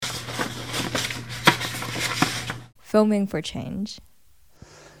Filming for Change.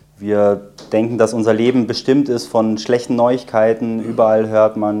 Wir denken, dass unser Leben bestimmt ist von schlechten Neuigkeiten. Überall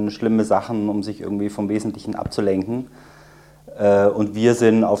hört man schlimme Sachen, um sich irgendwie vom Wesentlichen abzulenken. Und wir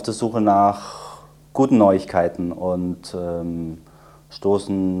sind auf der Suche nach guten Neuigkeiten und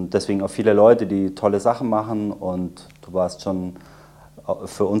stoßen deswegen auf viele Leute, die tolle Sachen machen. Und du warst schon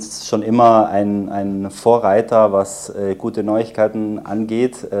für uns schon immer ein Vorreiter, was gute Neuigkeiten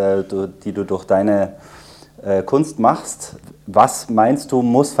angeht, die du durch deine Kunst machst. Was meinst du,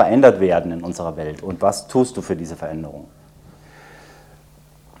 muss verändert werden in unserer Welt und was tust du für diese Veränderung?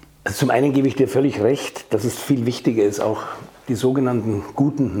 Also zum einen gebe ich dir völlig recht, dass es viel wichtiger ist, auch die sogenannten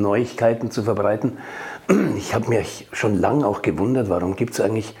guten Neuigkeiten zu verbreiten. Ich habe mich schon lange auch gewundert, warum gibt es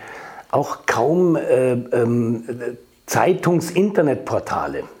eigentlich auch kaum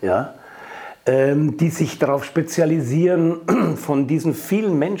Zeitungs-Internetportale, ja, die sich darauf spezialisieren, von diesen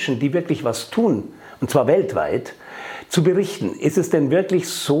vielen Menschen, die wirklich was tun, und zwar weltweit, zu berichten. Ist es denn wirklich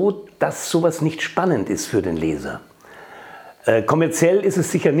so, dass sowas nicht spannend ist für den Leser? Kommerziell ist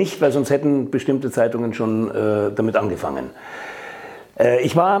es sicher nicht, weil sonst hätten bestimmte Zeitungen schon damit angefangen.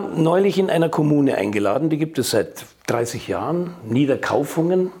 Ich war neulich in einer Kommune eingeladen, die gibt es seit 30 Jahren,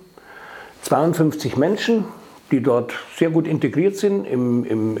 Niederkaufungen, 52 Menschen, die dort sehr gut integriert sind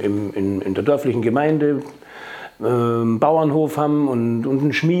in der dörflichen Gemeinde, Bauernhof haben und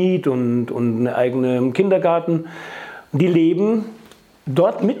einen Schmied und einen eigenen Kindergarten. Die leben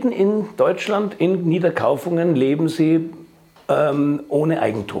dort mitten in Deutschland, in Niederkaufungen, leben sie ohne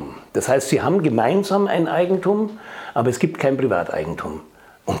Eigentum. Das heißt, sie haben gemeinsam ein Eigentum, aber es gibt kein Privateigentum.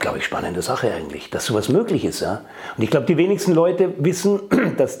 Unglaublich spannende Sache eigentlich, dass sowas möglich ist. Ja? Und ich glaube, die wenigsten Leute wissen,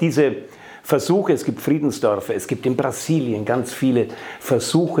 dass diese Versuche, es gibt Friedensdörfer, es gibt in Brasilien ganz viele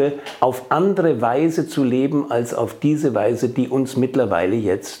Versuche, auf andere Weise zu leben, als auf diese Weise, die uns mittlerweile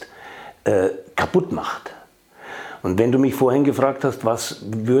jetzt kaputt macht. Und wenn du mich vorhin gefragt hast, was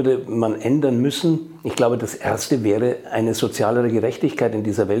würde man ändern müssen, ich glaube, das Erste wäre eine sozialere Gerechtigkeit in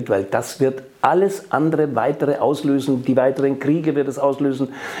dieser Welt, weil das wird alles andere weitere auslösen, die weiteren Kriege wird es auslösen,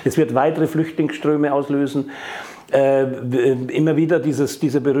 es wird weitere Flüchtlingsströme auslösen. Immer wieder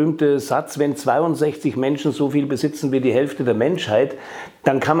dieser berühmte Satz, wenn 62 Menschen so viel besitzen wie die Hälfte der Menschheit,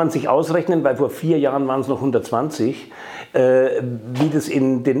 dann kann man sich ausrechnen, weil vor 4 Jahren waren es noch 120, wie das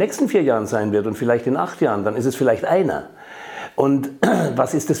in den nächsten 4 Jahren sein wird und vielleicht in 8 Jahren, dann ist es vielleicht einer. Und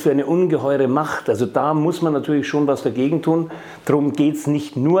was ist das für eine ungeheure Macht? Also da muss man natürlich schon was dagegen tun. Darum geht es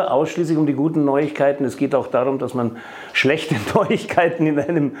nicht nur ausschließlich um die guten Neuigkeiten, es geht auch darum, dass man schlechte Neuigkeiten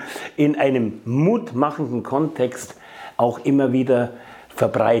in einem mutmachenden Kontext auch immer wieder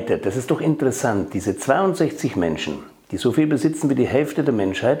verbreitet. Das ist doch interessant, diese 62 Menschen, die so viel besitzen wie die Hälfte der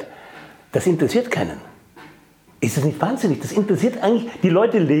Menschheit, das interessiert keinen. Ist das nicht wahnsinnig? Das interessiert eigentlich, die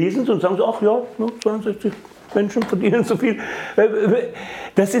Leute lesen es und sagen so, ach ja, 62 Menschen verdienen so viel.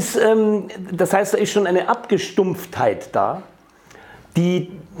 Das heißt, da ist schon eine Abgestumpftheit da, die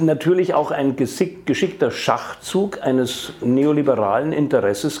natürlich auch ein geschickter Schachzug eines neoliberalen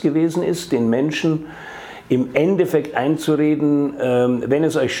Interesses gewesen ist, den Menschen im Endeffekt einzureden, wenn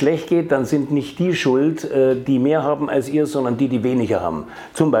es euch schlecht geht, dann sind nicht die schuld, die mehr haben als ihr, sondern die weniger haben.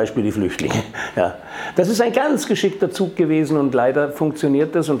 Zum Beispiel die Flüchtlinge. Ja. Das ist ein ganz geschickter Zug gewesen und leider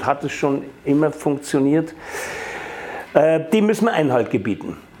funktioniert das und hat es schon immer funktioniert. Dem müssen wir Einhalt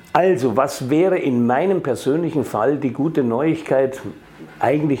gebieten. Also, was wäre in meinem persönlichen Fall die gute Neuigkeit?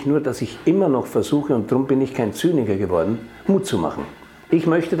 Eigentlich nur, dass ich immer noch versuche, und darum bin ich kein Zyniker geworden, Mut zu machen. Ich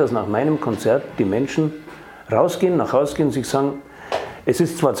möchte, dass nach meinem Konzert die Menschen nach Hause gehen und sich sagen, es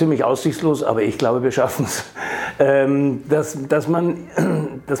ist zwar ziemlich aussichtslos, aber ich glaube, wir schaffen es. Dass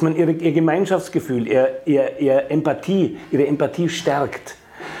man ihr Gemeinschaftsgefühl, ihre Empathie stärkt.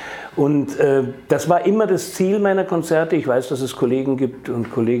 Und das war immer das Ziel meiner Konzerte. Ich weiß, dass es Kollegen gibt und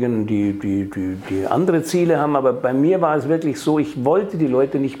Kolleginnen, die andere Ziele haben, aber bei mir war es wirklich so, ich wollte die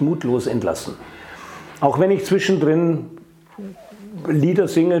Leute nicht mutlos entlassen. Auch wenn ich zwischendrin Lieder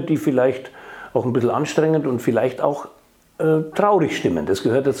singe, die vielleicht auch ein bisschen anstrengend und vielleicht auch traurig stimmen. Das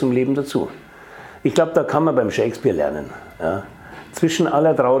gehört ja zum Leben dazu. Ich glaube, da kann man beim Shakespeare lernen. Ja. Zwischen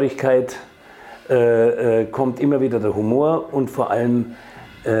aller Traurigkeit kommt immer wieder der Humor und vor allem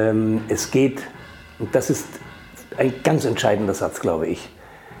es geht, und das ist ein ganz entscheidender Satz, glaube ich,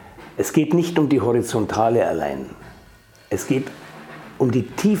 es geht nicht um die Horizontale allein. Es geht um die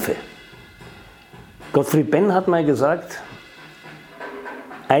Tiefe. Gottfried Benn hat mal gesagt,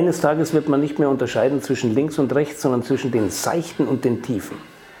 eines Tages wird man nicht mehr unterscheiden zwischen links und rechts, sondern zwischen den Seichten und den Tiefen.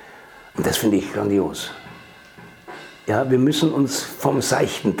 Und das finde ich grandios. Ja, wir müssen uns vom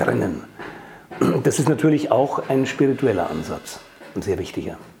Seichten trennen. Das ist natürlich auch ein spiritueller Ansatz, ein sehr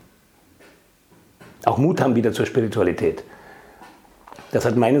wichtiger. auch Mut haben wieder zur Spiritualität. Das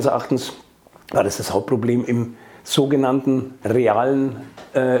hat meines Erachtens, war das Hauptproblem im sogenannten realen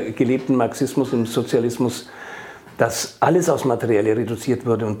gelebten Marxismus, im Sozialismus, dass alles aufs Materielle reduziert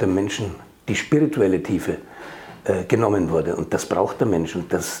wurde und dem Menschen die spirituelle Tiefe genommen wurde. Und das braucht der Mensch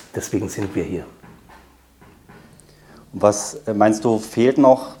und deswegen sind wir hier. Was meinst du, fehlt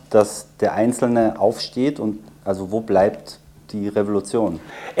noch, dass der Einzelne aufsteht und also wo bleibt die Revolution?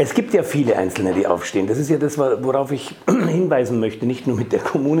 Es gibt ja viele Einzelne, die aufstehen. Das ist ja das, worauf ich hinweisen möchte. Nicht nur mit der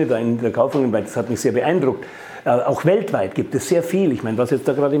Kommune da in der Kaufungen, weil das hat mich sehr beeindruckt. Auch weltweit gibt es sehr viel. Ich meine, was jetzt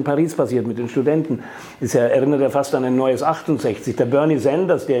da gerade in Paris passiert mit den Studenten, erinnert ja fast an ein neues 68. Der Bernie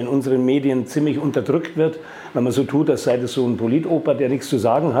Sanders, der in unseren Medien ziemlich unterdrückt wird, wenn man so tut, als sei das so ein Politoper, der nichts zu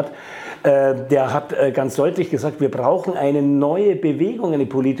sagen hat, der hat ganz deutlich gesagt, wir brauchen eine neue Bewegung, eine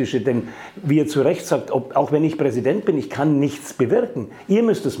politische, denn wie er zu Recht sagt, auch wenn ich Präsident bin, ich kann nichts bewirken. Ihr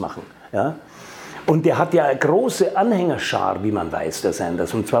müsst es machen. Ja? Und der hat ja eine große Anhängerschar, wie man weiß, der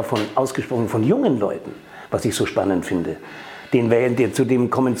Sanders, und zwar ausgesprochen von jungen Leuten, was ich so spannend finde. Zu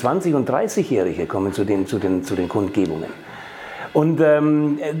dem kommen 20- und 30-Jährige zu den Kundgebungen. Und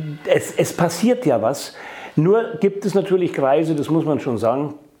es passiert ja was. Nur gibt es natürlich Kreise, das muss man schon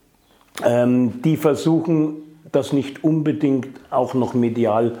sagen, die versuchen, das nicht unbedingt auch noch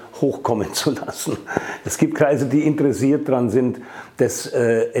medial hochkommen zu lassen. Es gibt Kreise, die interessiert daran sind, das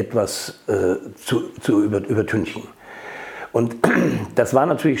etwas zu übertünchen. Und das war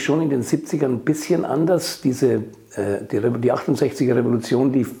natürlich schon in den 70ern ein bisschen anders, die 68er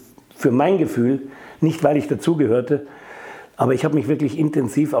Revolution, die für mein Gefühl, nicht weil ich dazugehörte, aber ich habe mich wirklich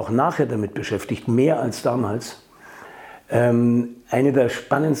intensiv auch nachher damit beschäftigt, mehr als damals, eine der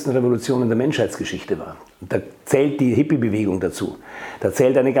spannendsten Revolutionen der Menschheitsgeschichte war. Da zählt die Hippie-Bewegung dazu. Da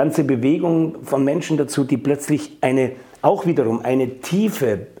zählt eine ganze Bewegung von Menschen dazu, die plötzlich auch wiederum eine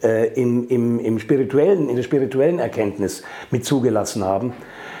Tiefe in der spirituellen Erkenntnis mit zugelassen haben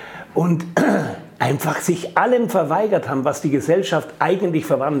und einfach sich allem verweigert haben, was die Gesellschaft eigentlich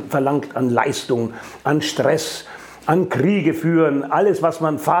verlangt an Leistung, an Stress, an Kriege führen, alles, was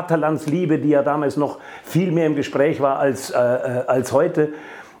man Vaterlandsliebe, die ja damals noch viel mehr im Gespräch war als heute,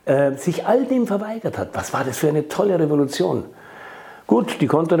 sich all dem verweigert hat. Was war das für eine tolle Revolution? Gut, die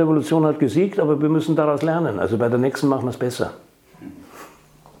Konterrevolution hat gesiegt, aber wir müssen daraus lernen. Also bei der nächsten machen wir es besser.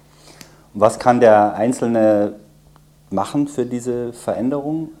 Was kann der Einzelne machen für diese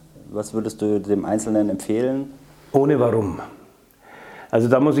Veränderung? Was würdest du dem Einzelnen empfehlen? Ohne Warum. Also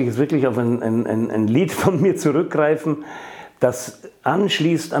da muss ich jetzt wirklich auf ein Lied von mir zurückgreifen, das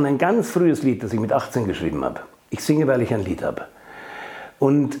anschließt an ein ganz frühes Lied, das ich mit 18 geschrieben habe. Ich singe, weil ich ein Lied habe.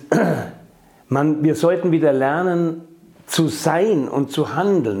 Und wir sollten wieder lernen, zu sein und zu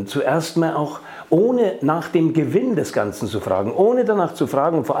handeln, zuerst mal auch ohne nach dem Gewinn des Ganzen zu fragen, ohne danach zu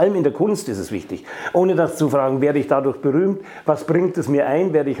fragen, und vor allem in der Kunst ist es wichtig, ohne danach zu fragen, werde ich dadurch berühmt, was bringt es mir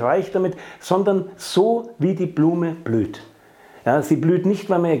ein, werde ich reich damit, sondern so wie die Blume blüht. Ja, sie blüht nicht,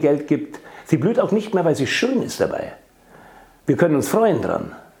 weil man ihr Geld gibt, sie blüht auch nicht mehr, weil sie schön ist dabei. Wir können uns freuen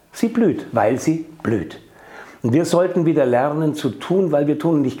dran. Sie blüht, weil sie blüht. Und wir sollten wieder lernen zu tun, weil wir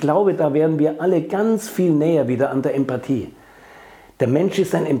tun. Und ich glaube, da wären wir alle ganz viel näher wieder an der Empathie. Der Mensch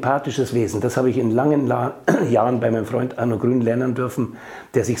ist ein empathisches Wesen. Das habe ich in langen Jahren bei meinem Freund Arno Grün lernen dürfen,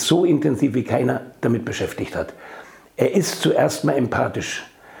 der sich so intensiv wie keiner damit beschäftigt hat. Er ist zuerst mal empathisch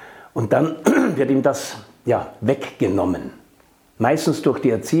und dann wird ihm das weggenommen. Meistens durch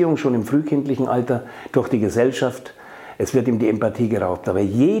die Erziehung, schon im frühkindlichen Alter, durch die Gesellschaft. Es wird ihm die Empathie geraubt. Aber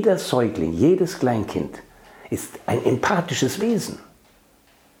jeder Säugling, jedes Kleinkind ist ein empathisches Wesen.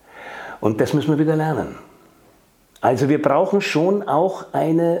 Und das müssen wir wieder lernen. Also wir brauchen schon auch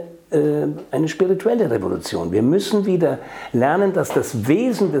eine spirituelle Revolution. Wir müssen wieder lernen, dass das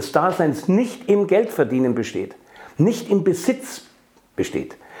Wesen des Daseins nicht im Geldverdienen besteht, nicht im Besitz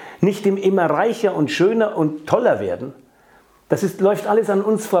besteht, nicht im immer reicher und schöner und toller werden. Läuft alles an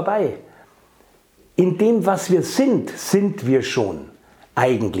uns vorbei. In dem, was wir sind wir schon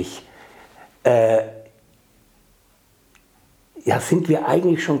eigentlich, sind wir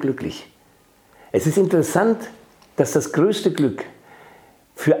eigentlich schon glücklich. Es ist interessant, dass das größte Glück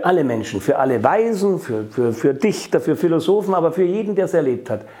für alle Menschen, für alle Weisen, für Dichter, für Philosophen, aber für jeden, der es erlebt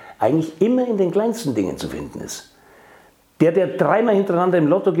hat, eigentlich immer in den kleinsten Dingen zu finden ist. Der 3-mal hintereinander im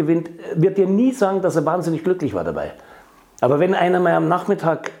Lotto gewinnt, wird dir nie sagen, dass er wahnsinnig glücklich war dabei. Aber wenn einer mal am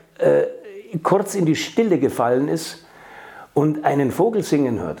Nachmittag kurz in die Stille gefallen ist und einen Vogel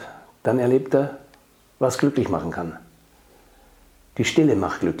singen hört, dann erlebt er, was glücklich machen kann. Die Stille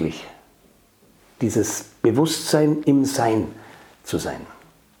macht glücklich. Dieses Bewusstsein im Sein zu sein.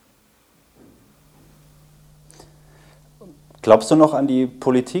 Glaubst du noch an die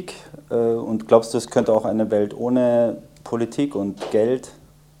Politik? Und glaubst du, es könnte auch eine Welt ohne Politik und Geld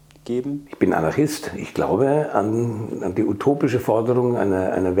geben? Ich bin Anarchist. Ich glaube an die utopische Forderung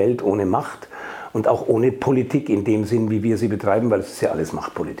einer Welt ohne Macht und auch ohne Politik in dem Sinn, wie wir sie betreiben, weil es ist ja alles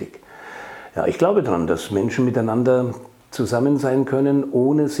Machtpolitik. Ja, ich glaube daran, dass Menschen miteinander zusammen sein können,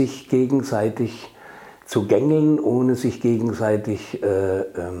 ohne sich gegenseitig zu gängeln, ohne sich gegenseitig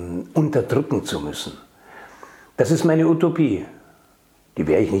unterdrücken zu müssen. Das ist meine Utopie. Die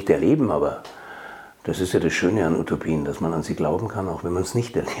werde ich nicht erleben, aber das ist ja das Schöne an Utopien, dass man an sie glauben kann, auch wenn man es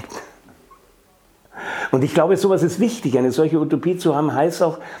nicht erlebt. Und ich glaube, sowas ist wichtig. Eine solche Utopie zu haben, heißt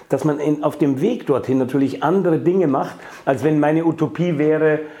auch, dass man auf dem Weg dorthin natürlich andere Dinge macht, als wenn meine Utopie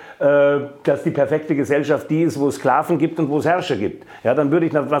wäre, dass die perfekte Gesellschaft die ist, wo es Sklaven gibt und wo es Herrscher gibt. Ja, dann würde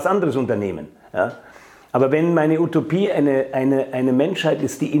ich noch was anderes unternehmen. Ja? Aber wenn meine Utopie eine Menschheit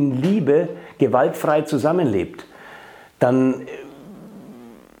ist, die in Liebe gewaltfrei zusammenlebt, dann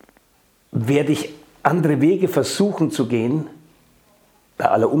werde ich andere Wege versuchen zu gehen, bei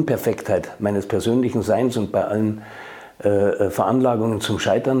aller Unperfektheit meines persönlichen Seins und bei allen Veranlagungen zum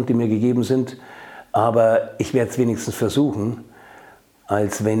Scheitern, die mir gegeben sind. Aber ich werde es wenigstens versuchen,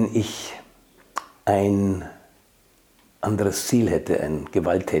 als wenn ich ein anderes Ziel hätte, ein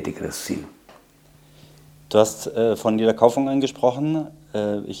gewalttätigeres Ziel. Du hast von Nida Kaufmann angesprochen.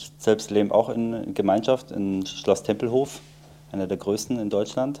 Ich selbst lebe auch in Gemeinschaft in Schloss Tempelhof, einer der größten in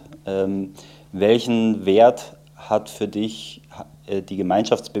Deutschland. Welchen Wert hat für dich die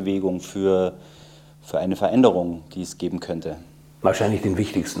Gemeinschaftsbewegung für eine Veränderung, die es geben könnte? Wahrscheinlich den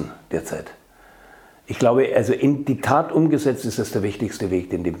wichtigsten derzeit. Ich glaube, also in die Tat umgesetzt ist das der wichtigste Weg,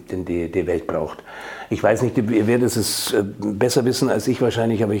 den die Welt braucht. Ich weiß nicht, ihr werdet es besser wissen als ich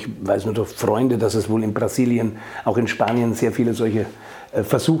wahrscheinlich, aber ich weiß nur durch Freunde, dass es wohl in Brasilien, auch in Spanien sehr viele solche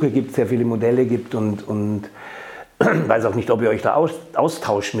Versuche gibt, sehr viele Modelle gibt und weiß auch nicht, ob ihr euch da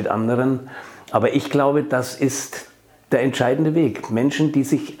austauscht mit anderen. Aber ich glaube, das ist der entscheidende Weg. Menschen, die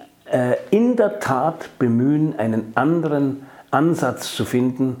sich in der Tat bemühen, einen anderen Ansatz zu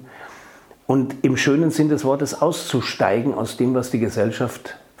finden und im schönen Sinn des Wortes auszusteigen aus dem, was die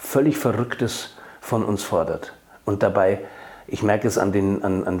Gesellschaft völlig Verrücktes von uns fordert. Und dabei, ich merke es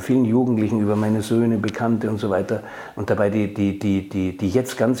an vielen Jugendlichen über meine Söhne, Bekannte und so weiter, und dabei die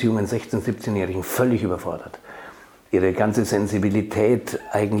jetzt ganz jungen 16-, 17-Jährigen völlig überfordert. Ihre ganze Sensibilität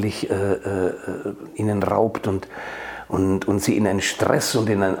eigentlich ihnen raubt und sie in einen Stress und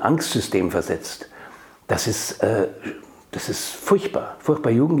in ein Angstsystem versetzt. Das ist furchtbar.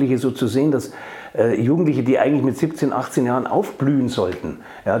 Furchtbar, Jugendliche so zu sehen, dass Jugendliche, die eigentlich mit 17, 18 Jahren aufblühen sollten,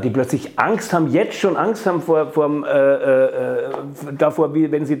 ja, die plötzlich Angst haben, jetzt schon Angst haben davor, wie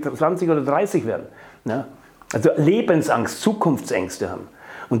wenn sie 20 oder 30 werden. Ja? Also Lebensangst, Zukunftsängste haben.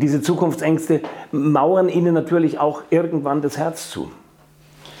 Und diese Zukunftsängste mauern ihnen natürlich auch irgendwann das Herz zu.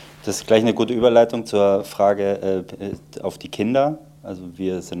 Das ist gleich eine gute Überleitung zur Frage auf die Kinder. Also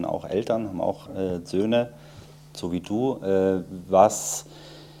wir sind auch Eltern, haben auch Söhne, so wie du.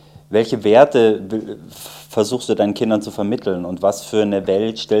 Welche Werte versuchst du deinen Kindern zu vermitteln und was für eine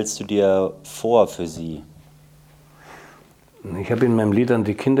Welt stellst du dir vor für sie? Ich habe in meinem Lied an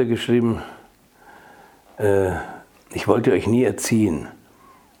die Kinder geschrieben, ich wollte euch nie erziehen.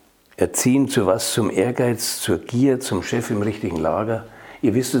 Erziehen zu was? Zum Ehrgeiz, zur Gier, zum Chef im richtigen Lager.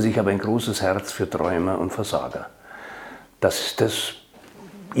 Ihr wisst es, ich habe ein großes Herz für Träumer und Versager.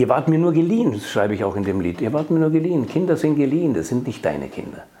 Ihr wart mir nur geliehen, das schreibe ich auch in dem Lied. Ihr wart mir nur geliehen. Kinder sind geliehen, das sind nicht deine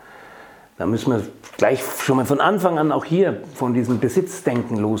Kinder. Da müssen wir gleich schon mal von Anfang an auch hier von diesem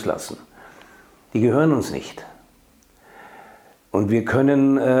Besitzdenken loslassen. Die gehören uns nicht. Und wir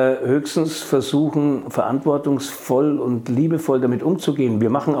können höchstens versuchen, verantwortungsvoll und liebevoll damit umzugehen. Wir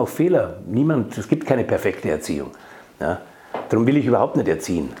machen auch Fehler. Es gibt keine perfekte Erziehung. Ja? Darum will ich überhaupt nicht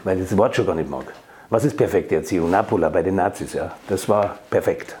erziehen, weil ich das Wort schon gar nicht mag. Was ist perfekte Erziehung? Napola bei den Nazis, ja, das war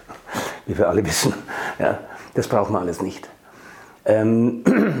perfekt, wie wir alle wissen. Ja, das braucht man alles nicht.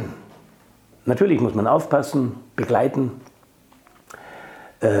 Natürlich muss man aufpassen, begleiten.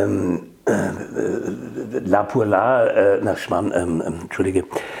 La pour la, entschuldige,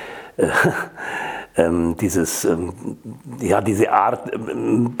 diese Art,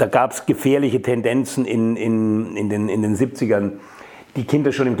 da gab es gefährliche Tendenzen in den 70ern, die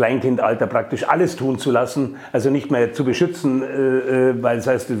Kinder schon im Kleinkindalter praktisch alles tun zu lassen, also nicht mehr zu beschützen, weil das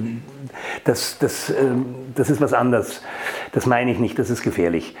heißt, das ist was anderes. Das meine ich nicht, das ist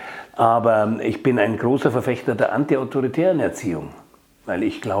gefährlich. Aber ich bin ein großer Verfechter der antiautoritären Erziehung, weil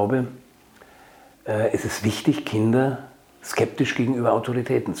ich glaube, es ist wichtig, Kinder skeptisch gegenüber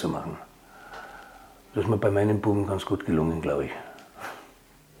Autoritäten zu machen. Das ist mir bei meinen Buben ganz gut gelungen, glaube ich.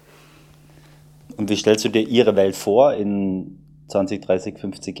 Und wie stellst du dir ihre Welt vor in 20, 30,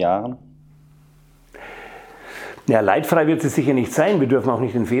 50 Jahren? Ja, leidfrei wird es sicher nicht sein. Wir dürfen auch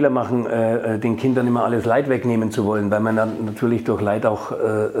nicht den Fehler machen, den Kindern immer alles Leid wegnehmen zu wollen, weil man dann natürlich durch Leid auch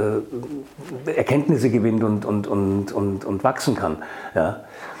Erkenntnisse gewinnt und wachsen kann. Ja.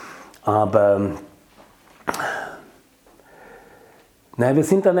 Aber wir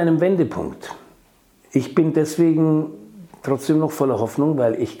sind an einem Wendepunkt. Ich bin deswegen trotzdem noch voller Hoffnung,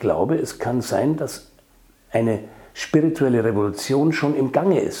 weil ich glaube, es kann sein, dass eine spirituelle Revolution schon im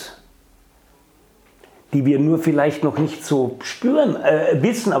Gange ist, die wir nur vielleicht noch nicht so spüren,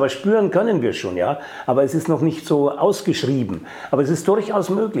 wissen, aber spüren können wir schon, ja. Aber es ist noch nicht so ausgeschrieben. Aber es ist durchaus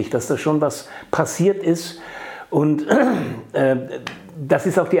möglich, dass da schon was passiert ist. Und das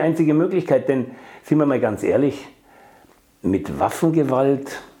ist auch die einzige Möglichkeit, denn, sind wir mal ganz ehrlich, mit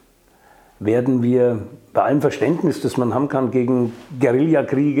Waffengewalt werden wir, bei allem Verständnis, das man haben kann gegen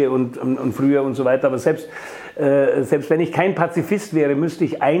Guerillakriege und früher und so weiter, aber selbst wenn ich kein Pazifist wäre, müsste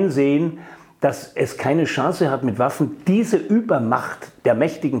ich einsehen, dass es keine Chance hat, mit Waffen diese Übermacht der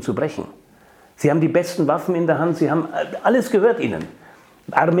Mächtigen zu brechen. Sie haben die besten Waffen in der Hand, alles gehört ihnen.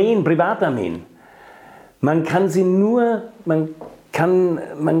 Armeen, Privatarmeen. Man kann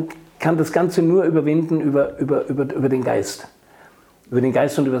das Ganze nur überwinden über den Geist. Über den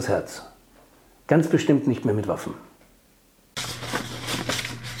Geist und übers Herz. Ganz bestimmt nicht mehr mit Waffen.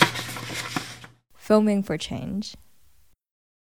 Filming for Change.